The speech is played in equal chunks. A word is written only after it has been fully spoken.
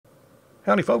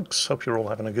Howdy folks, hope you're all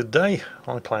having a good day.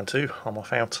 I plan to. I'm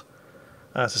off out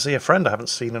to see a friend I haven't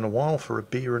seen in a while for a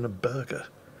beer and a burger.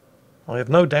 I have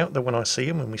no doubt that when I see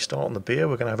him, when we start on the beer,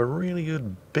 we're going to have a really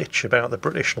good bitch about the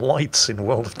British lights in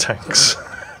World of Tanks.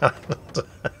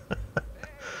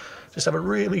 Just have a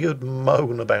really good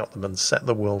moan about them and set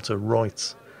the world to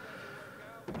rights.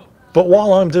 But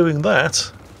while I'm doing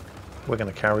that, we're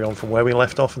going to carry on from where we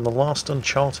left off in the last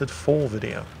Uncharted 4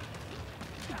 video.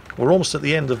 We're almost at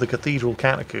the end of the Cathedral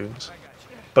Catacombs,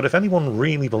 but if anyone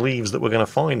really believes that we're going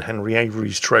to find Henry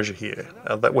Averys' treasure here,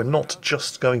 that we're not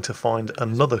just going to find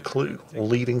another clue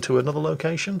leading to another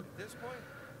location,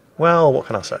 well, what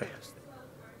can I say?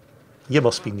 You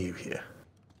must be new here.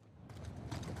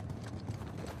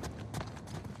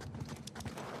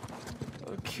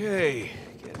 Okay,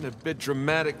 getting a bit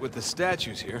dramatic with the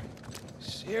statues here.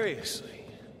 Seriously?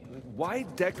 Why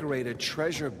decorate a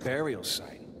treasure burial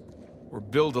site? Or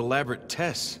build elaborate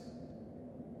tests.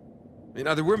 I mean,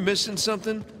 either we're missing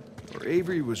something, or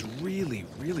Avery was really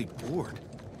bored.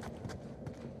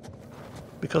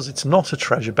 Because it's not a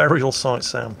treasure burial site,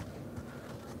 Sam.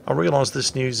 I realise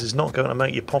this news is not going to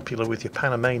make you popular with your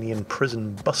Panamanian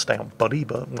prison bust-out buddy,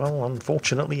 but, well,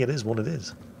 unfortunately it is what it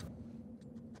is.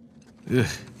 Ugh.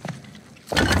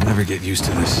 I'll never get used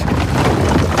to this.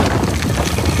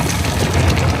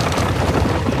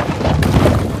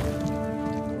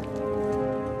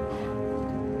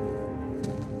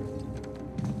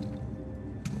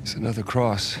 It's another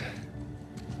cross.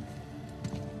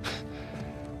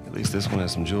 At least this one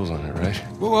has some jewels on it, right?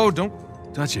 Whoa, don't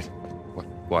touch it. What?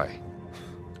 Why?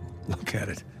 Look at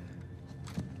it.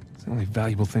 It's the only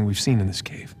valuable thing we've seen in this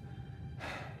cave.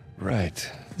 Right.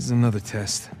 This is another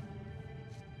test.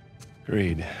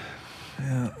 Agreed.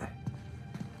 Yeah.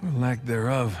 Or lack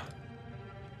thereof.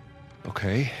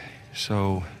 Okay,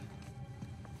 so...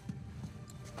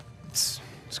 It's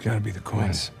gotta be the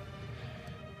coins.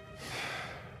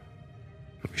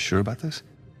 Are we sure about this?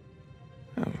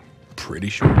 I'm pretty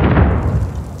sure.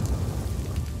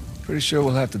 Pretty sure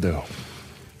we'll have to do.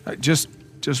 Just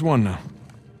one now.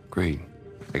 Agreed.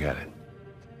 I got it.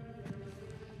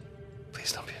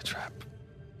 Please don't be a trap.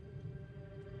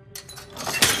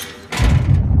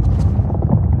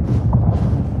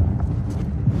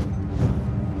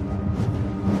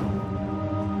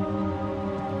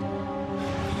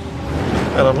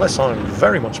 And unless I'm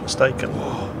very much mistaken,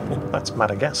 that's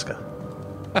Madagascar.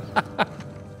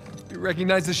 You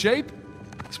recognize the shape?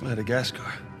 It's Madagascar.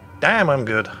 Damn, I'm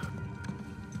good.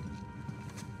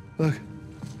 Look.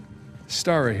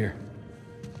 Star right here.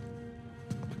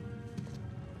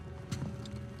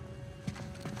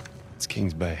 It's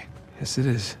Kings Bay. Yes, it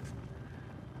is.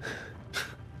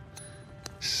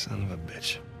 Son of a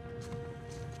bitch.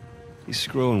 He's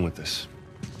screwing with us.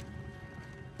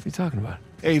 What are you talking about?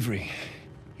 Avery.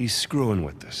 He's screwing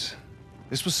with us.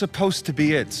 This was supposed to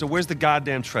be it, so where's the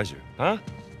goddamn treasure, huh?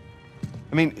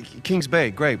 I mean, Kings Bay,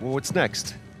 great. Well, what's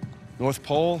next? North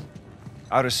Pole?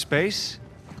 Outer space?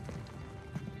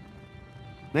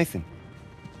 Nathan.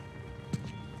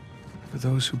 For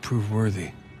those who prove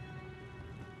worthy,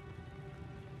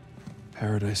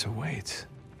 paradise awaits.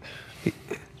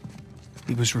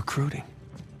 He was recruiting.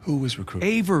 Who was recruiting?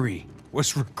 Avery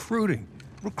was recruiting.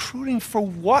 Recruiting for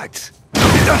what?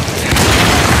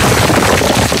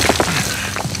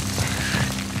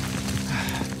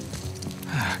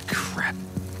 Crap.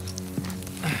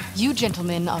 You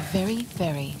gentlemen are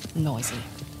very noisy.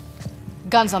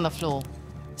 Guns on the floor.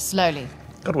 Slowly.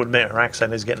 Got to admit, her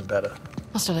accent is getting better.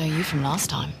 Must have known you from last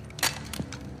time.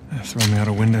 Throwing me out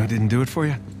a window didn't do it for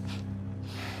you?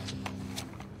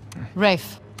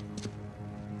 Rafe.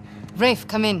 Rafe,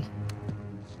 come in.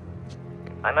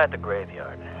 I'm at the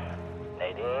graveyard.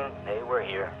 Nadine, hey, we're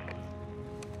here.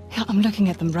 Yeah, I'm looking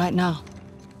at them right now.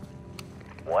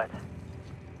 What?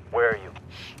 Where are you?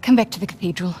 Come back to the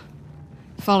cathedral.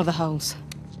 Follow the holes.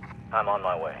 I'm on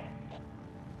my way.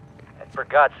 And for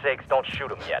God's sakes, don't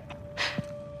shoot him yet.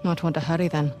 Not want to hurry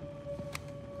then.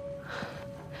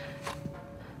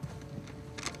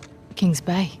 Kings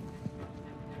Bay.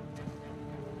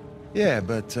 Yeah,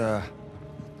 but,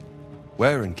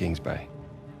 where in Kings Bay?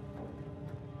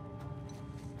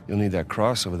 You'll need that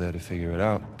cross over there to figure it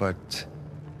out, but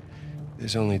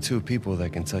there's only 2 people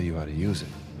that can tell you how to use it.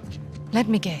 Let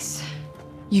me guess.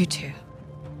 You two.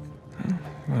 I'm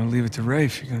gonna leave it to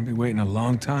Rafe. You're gonna be waiting a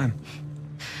long time.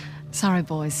 Sorry,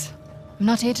 boys. I'm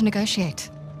not here to negotiate.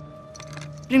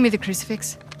 Bring me the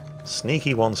crucifix.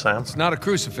 Sneaky one, Sam. It's not a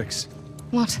crucifix.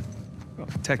 What? Well,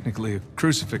 technically, a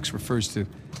crucifix refers to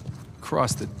a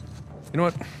cross that... You know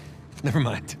what? Never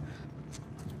mind.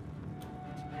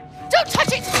 Don't touch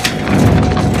it!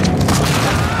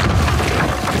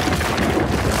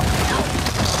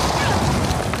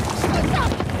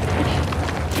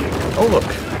 Oh look,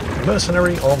 a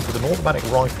mercenary armed with an automatic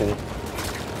rifle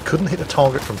couldn't hit a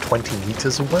target from 20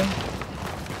 meters away?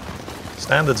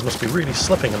 Standards must be really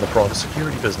slipping in the private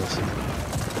security business.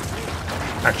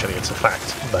 Actually, it's a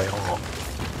fact, they are.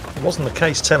 It wasn't the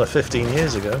case 10 or 15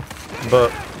 years ago,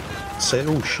 but... say,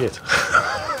 oh shit.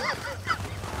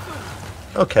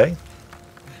 Okay.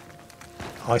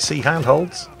 I see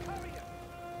handholds.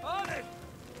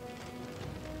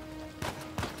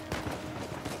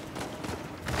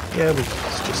 Yeah,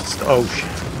 it's just... oh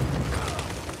shit.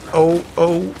 Oh.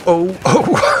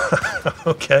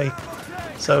 Okay.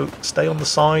 So, stay on the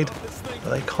side.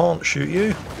 They can't shoot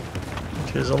you.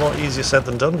 Which is a lot easier said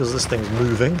than done because this thing's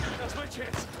moving.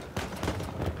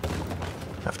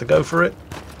 Have to go for it.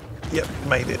 Yep,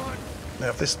 made it. Now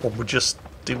if this one would just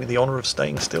do me the honour of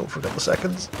staying still for a couple of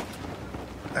seconds.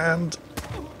 And...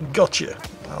 gotcha.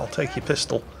 I'll take your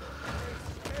pistol.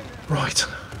 Right.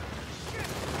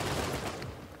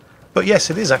 But yes,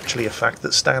 it is actually a fact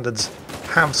that standards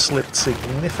have slipped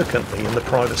significantly in the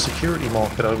private security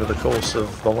market over the course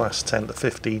of the last 10 to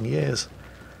 15 years.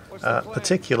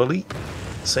 Particularly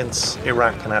since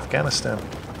Iraq and Afghanistan.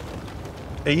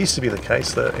 It used to be the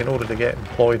case that in order to get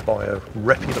employed by a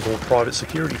reputable private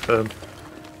security firm,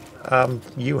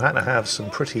 you had to have some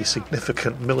pretty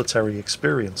significant military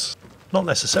experience. Not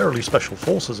necessarily special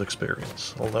forces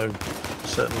experience, although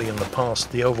certainly in the past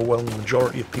the overwhelming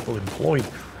majority of people employed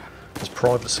as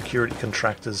private security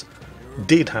contractors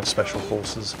did have special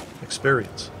forces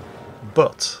experience.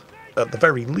 But at the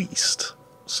very least,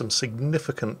 some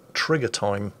significant trigger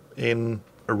time in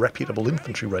a reputable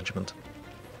infantry regiment.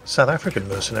 South African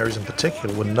mercenaries in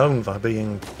particular were known for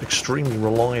being extremely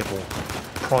reliable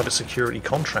private security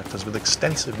contractors with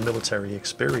extensive military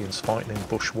experience fighting in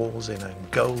bush wars in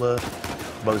Angola,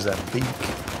 Mozambique,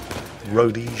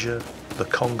 Rhodesia, the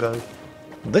Congo.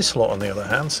 This lot, on the other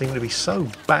hand, seemed to be so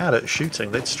bad at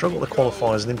shooting they'd struggle to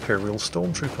qualify as an Imperial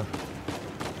Stormtrooper.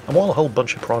 And while a whole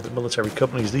bunch of private military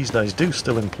companies these days do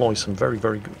still employ some very,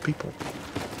 very good people,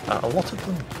 a lot of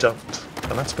them don't.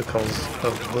 And that's because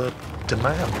of the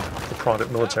demand for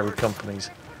private military companies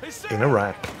in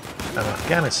Iraq and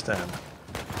Afghanistan,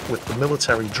 with the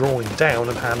military drawing down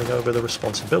and handing over the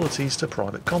responsibilities to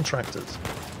private contractors.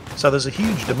 So there's a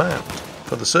huge demand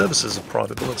for the services of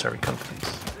private military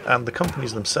companies, and the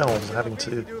companies themselves are having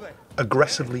to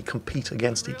aggressively compete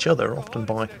against each other, often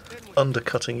by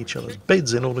undercutting each other's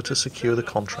bids in order to secure the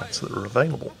contracts that are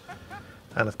available.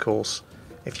 And of course,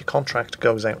 if your contract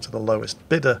goes out to the lowest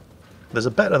bidder, there's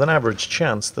a better than average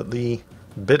chance that the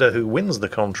bidder who wins the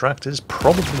contract is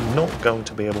probably not going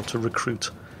to be able to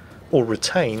recruit or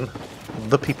retain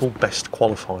the people best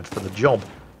qualified for the job.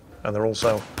 And they're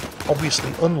also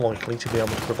obviously unlikely to be able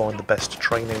to provide the best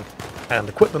training and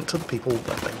equipment to the people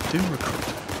that they do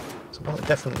recruit. So while it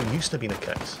definitely used to be the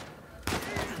case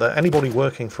that anybody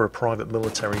working for a private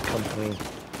military company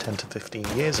 10 to 15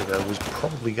 years ago was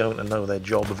probably going to know their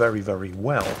job very, very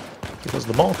well, because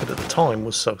the market at the time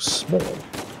was so small.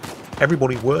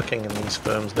 Everybody working in these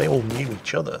firms, they all knew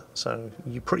each other, so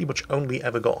you pretty much only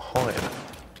ever got hired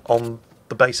on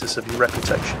the basis of your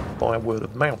reputation via word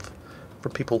of mouth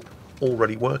from people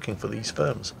already working for these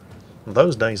firms. And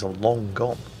those days are long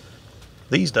gone.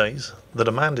 These days, the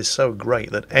demand is so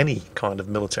great that any kind of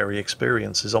military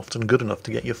experience is often good enough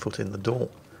to get your foot in the door.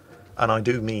 And I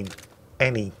do mean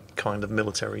any kind of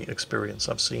military experience.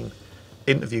 I've seen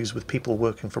interviews with people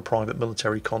working for private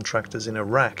military contractors in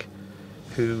Iraq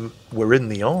who were in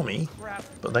the army,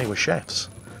 but they were chefs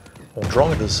or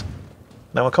drivers.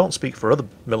 Now, I can't speak for other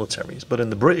militaries, but in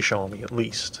the British Army at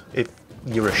least, if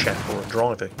you're a chef or a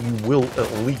driver, you will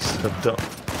at least have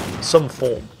done some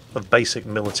form of basic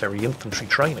military infantry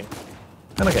training.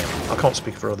 And again, I can't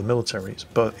speak for other militaries,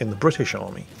 but in the British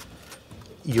Army,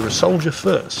 you're a soldier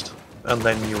first, and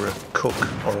then you're a cook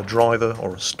or a driver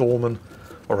or a storeman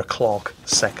or a clerk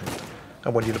second.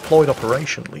 And when you're deployed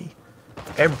operationally,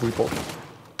 everybody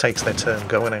takes their turn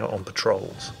going out on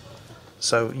patrols.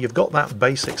 So you've got that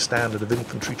basic standard of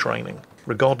infantry training,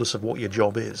 regardless of what your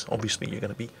job is. Obviously you're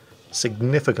going to be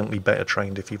significantly better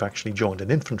trained if you've actually joined an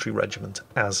infantry regiment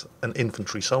as an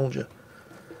infantry soldier.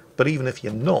 But even if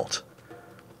you're not,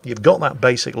 you've got that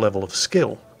basic level of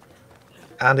skill,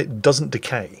 and it doesn't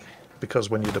decay, because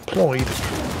when you're deployed,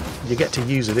 you get to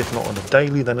use it, if not on a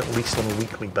daily, then at least on a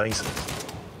weekly basis.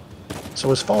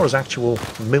 So as far as actual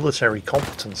military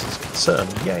competence is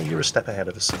concerned, yeah, you're a step ahead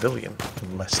of a civilian,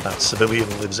 unless that civilian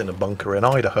lives in a bunker in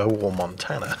Idaho or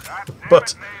Montana.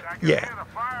 But yeah,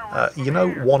 you know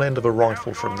one end of a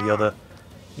rifle from the other.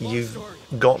 You've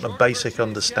got a basic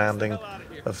understanding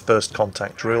of first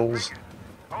contact drills,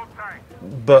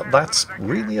 but that's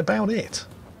really about it.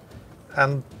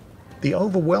 And The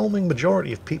overwhelming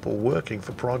majority of people working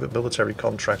for private military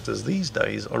contractors these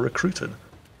days are recruited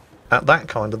at that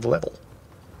kind of level.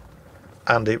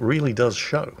 And it really does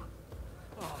show.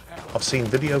 I've seen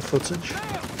video footage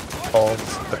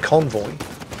of a convoy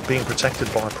being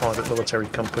protected by a private military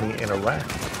company in Iraq,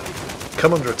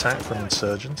 come under attack from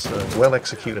insurgents, a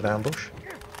well-executed ambush,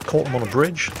 caught them on a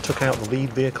bridge, took out the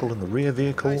lead vehicle and the rear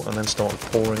vehicle, and then started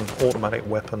pouring automatic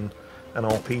weapon and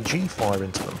RPG fire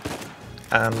into them.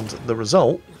 And the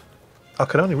result, I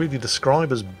can only really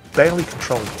describe as barely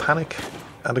controlled panic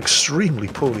and extremely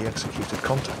poorly executed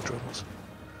contact drills.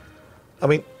 I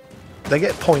mean, they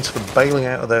get points for bailing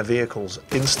out of their vehicles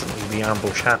instantly the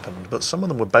ambush happened, but some of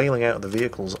them were bailing out of the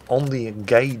vehicles on the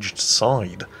engaged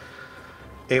side.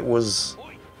 It was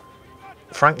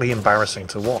frankly embarrassing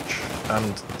to watch,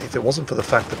 and if it wasn't for the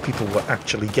fact that people were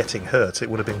actually getting hurt, it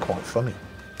would have been quite funny.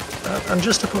 And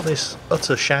just to put this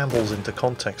utter shambles into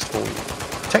context for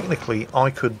you, technically I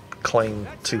could claim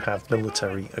to have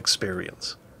military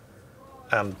experience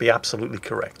and be absolutely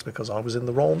correct because I was in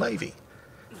the Royal Navy.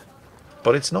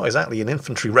 But it's not exactly an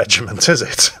infantry regiment, is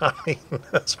it? I mean,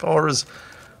 as far as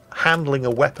handling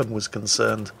a weapon was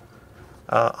concerned,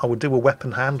 I would do a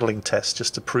weapon handling test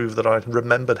just to prove that I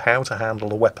remembered how to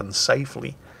handle a weapon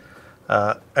safely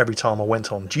every time I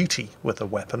went on duty with a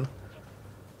weapon.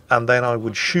 And then I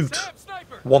would shoot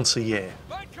once a year,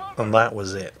 and that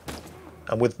was it.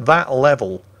 And with that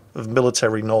level of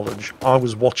military knowledge, I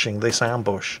was watching this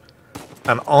ambush,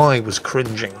 and I was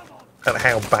cringing at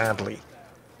how badly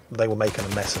they were making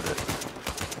a mess of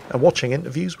it. And watching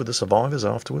interviews with the survivors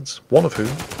afterwards, one of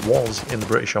whom was in the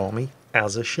British Army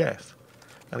as a chef.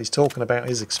 And he's talking about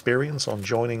his experience on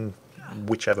joining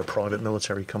whichever private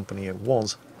military company it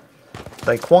was.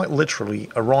 They quite literally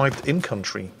arrived in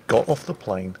country, got off the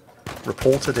plane,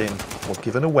 reported in, were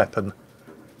given a weapon,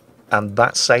 and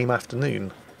that same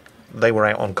afternoon they were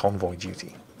out on convoy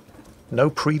duty. No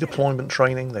pre-deployment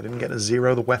training, they didn't get to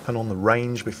zero the weapon on the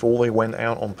range before they went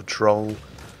out on patrol.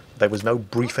 There was no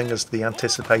briefing as to the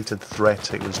anticipated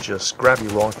threat, it was just grab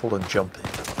your rifle and jump in,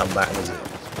 and that was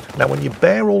it. Now when you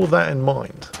bear all of that in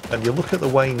mind, and you look at the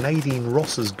way Nadine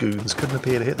Ross's goons couldn't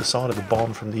appear to hit the side of the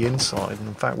bomb from the inside, and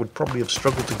in fact would probably have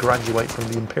struggled to graduate from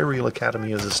the Imperial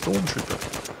Academy as a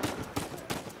stormtrooper,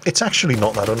 it's actually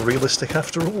not that unrealistic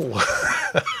after all.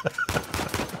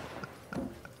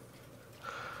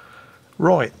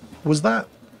 Right, was that,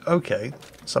 okay,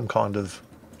 some kind of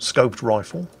scoped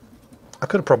rifle? I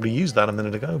could have probably used that a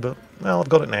minute ago, but, well, I've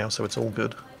got it now, so it's all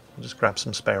good. I'll just grab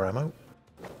some spare ammo.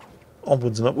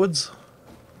 Onwards and upwards.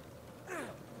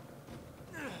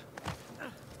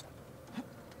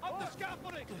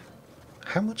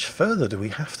 How much further do we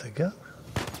have to go?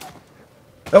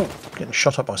 Oh, getting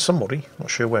shot up by somebody. Not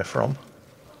sure where from.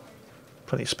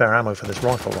 Plenty of spare ammo for this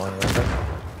rifle lying around there.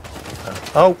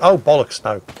 Oh, bollocks,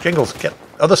 no. Jingles, get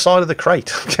other side of the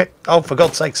crate. Oh, for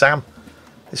God's sake, Sam.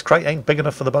 This crate ain't big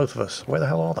enough for the both of us. Where the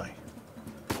hell are they?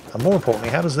 And more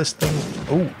importantly, how does this thing...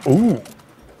 Ooh.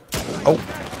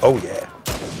 Oh, yeah.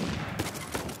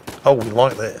 Oh, we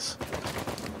like this.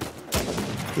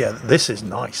 Yeah, this is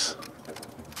nice.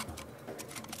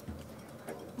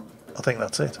 I think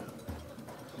that's it.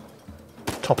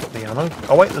 Top up the ammo.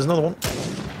 Oh wait, there's another one.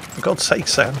 For God's sake,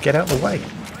 Sam, get out of the way.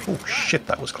 Oh shit,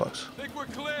 that was close. Think we're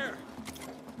clear.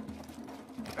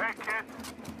 Hey kid,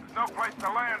 there's no place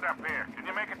to land up here. Can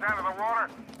you make it down to the water?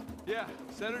 Yeah,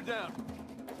 set her down.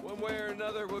 One way or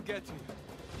another, we'll get to you.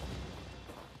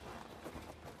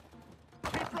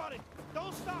 Keep running!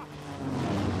 Don't stop!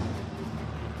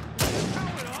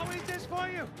 I'll eat this for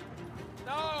you!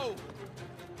 No!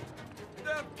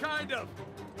 Kind of.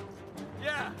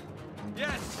 Yeah.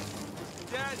 Yes.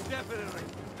 Yeah, definitely.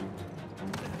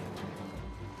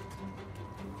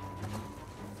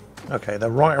 Okay, they're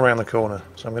right around the corner,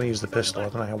 so I'm going to use the pistol. I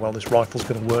don't know how well this rifle's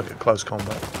going to work at close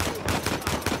combat.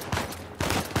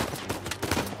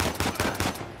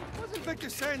 Wasn't Victor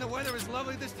saying the weather is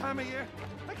lovely this time of year?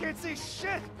 I can't see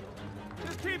shit!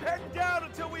 Just keep heading down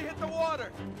until we hit the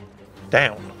water.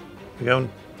 Down? We're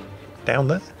going down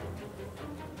there?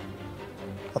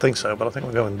 I think so, but I think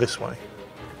we're going this way.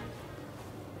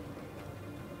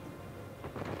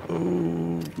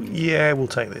 Ooh, yeah, we'll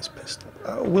take this pistol.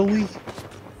 Will we?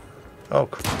 Oh,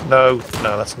 no,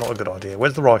 that's not a good idea.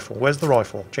 Where's the rifle? Where's the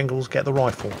rifle? Jingles, get the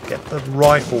rifle. Get the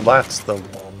rifle, that's the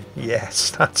one.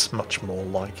 Yes, that's much more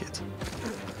like it.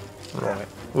 Right.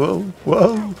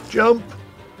 Whoa, jump!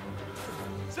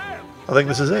 I think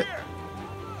this is it.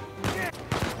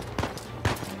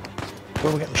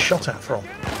 Where are we getting shot at from?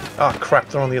 Ah, crap,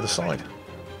 they're on the other side.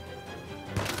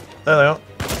 There they are.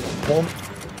 One.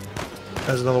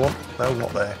 There's another one. No,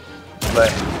 not there.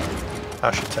 There.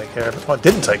 I should take care of it. Oh, I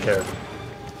didn't take care of it.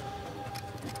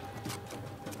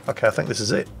 Okay, I think this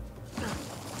is it.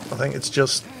 I think it's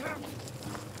just...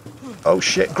 Oh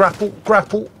shit, grapple,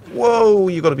 grapple. Whoa,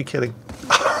 you gotta be kidding.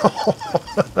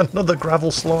 Another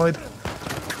gravel slide.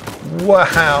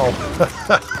 Wow.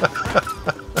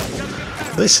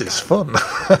 This is fun.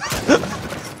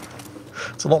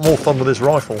 It's a lot more fun with this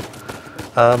rifle.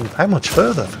 How much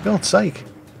further, for God's sake?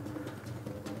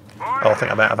 Oh, I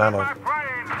think I'm out of ammo.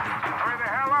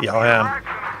 Yeah, I am.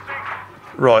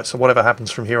 Right, so whatever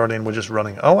happens from here on in, we're just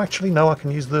running. Oh, actually, no, I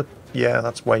can use the... Yeah,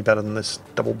 that's way better than this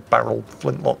double-barrel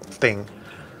flintlock thing.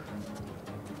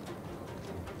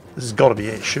 This has got to be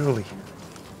it, surely.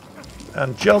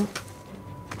 And jump.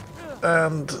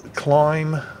 And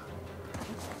climb.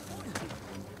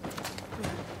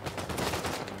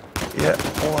 Yeah,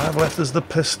 all I have left is the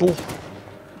pistol.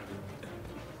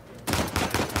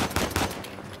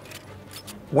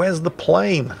 Where's the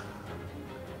plane?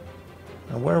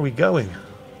 And where are we going?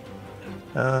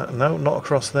 No, not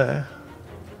across there.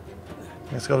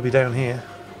 It's got to be down here.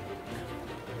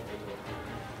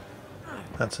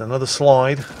 That's another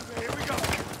slide.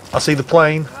 I see the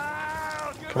plane.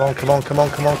 Come on, come on, come on,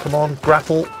 come on, come on.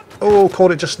 Grapple. Oh,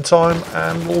 caught it just in time.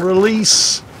 And we'll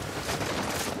release.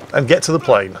 And get to the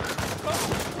plane.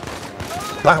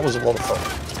 That was a lot of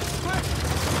fun.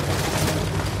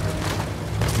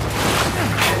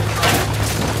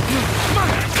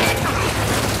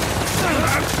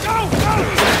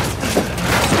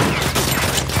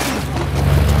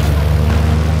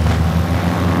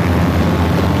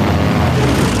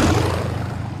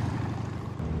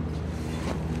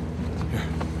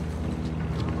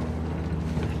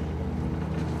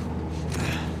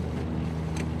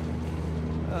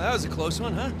 That was a close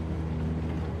one, huh?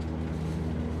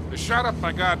 They shot up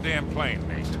my goddamn plane,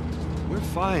 mate. We're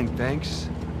fine, thanks.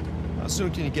 How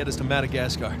soon can you get us to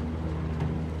Madagascar?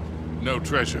 No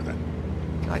treasure, then.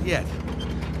 Not yet.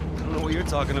 I don't know what you're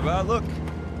talking about. Look,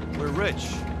 we're rich.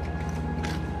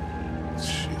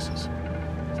 Jesus.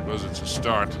 Suppose it's a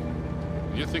start.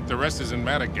 You think the rest is in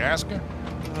Madagascar?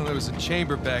 Well, there was a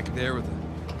chamber back there with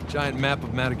a giant map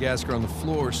of Madagascar on the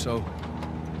floor, so...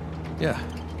 Yeah,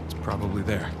 it's probably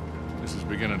there. This is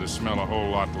beginning to smell a whole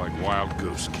lot like Wild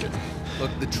Goose, kid. Look,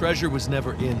 the treasure was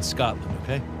never in Scotland,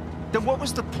 okay? Then what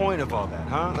was the point of all that,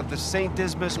 huh? Of the St.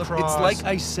 Dismas Look, cross? it's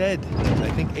like I said.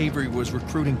 I think Averys was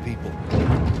recruiting people.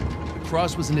 The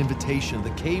cross was an invitation.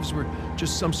 The caves were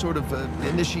just some sort of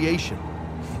initiation.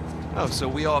 Oh, so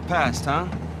we all passed, huh?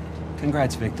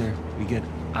 Congrats, Victor. We get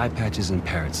eye patches and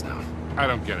parrots now. I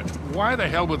don't get it. Why the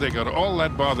hell would they go to all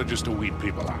that bother just to weed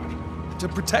people out? To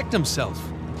protect himself.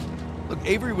 Look,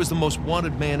 Averys was the most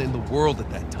wanted man in the world at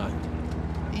that time.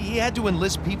 He had to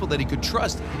enlist people that he could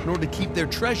trust in order to keep their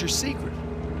treasure secret.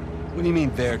 What do you mean,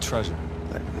 their treasure?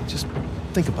 Just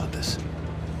think about this.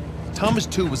 Thomas,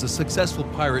 too, was a successful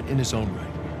pirate in his own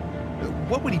right.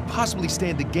 What would he possibly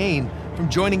stand to gain from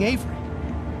joining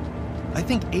Averys? I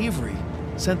think Averys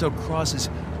sent out crosses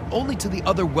only to the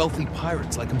other wealthy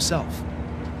pirates like himself.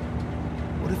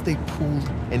 What if they pooled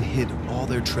and hid all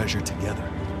their treasure together?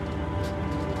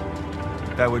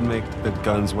 That would make the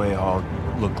Gunsway all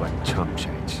look like chump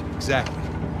change. Exactly.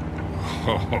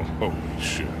 Oh, holy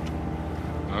shit.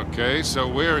 Okay, so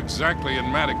where exactly in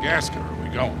Madagascar are we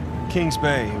going? Kings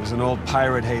Bay. It was an old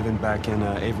pirate haven back in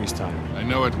Averys' time. I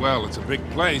know it well. It's a big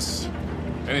place.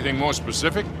 Anything more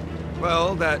specific?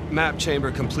 Well, that map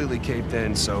chamber completely caved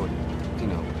in, so, you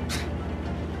know.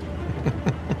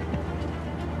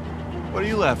 What are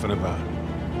you laughing about?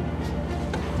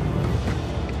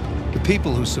 The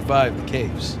people who survived the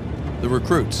caves, the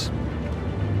recruits.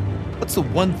 What's the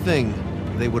one thing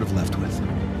they would have left with?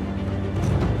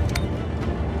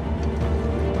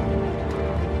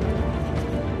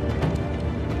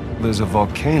 There's a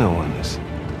volcano on this.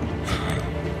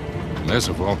 There's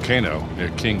a volcano near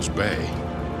Kings Bay.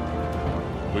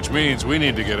 Which means we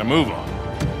need to get a move on.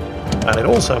 And it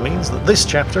also means that this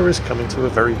chapter is coming to a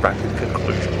very rapid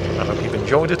conclusion. I hope you've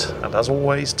enjoyed it, and as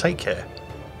always, take care,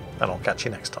 and I'll catch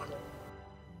you next time.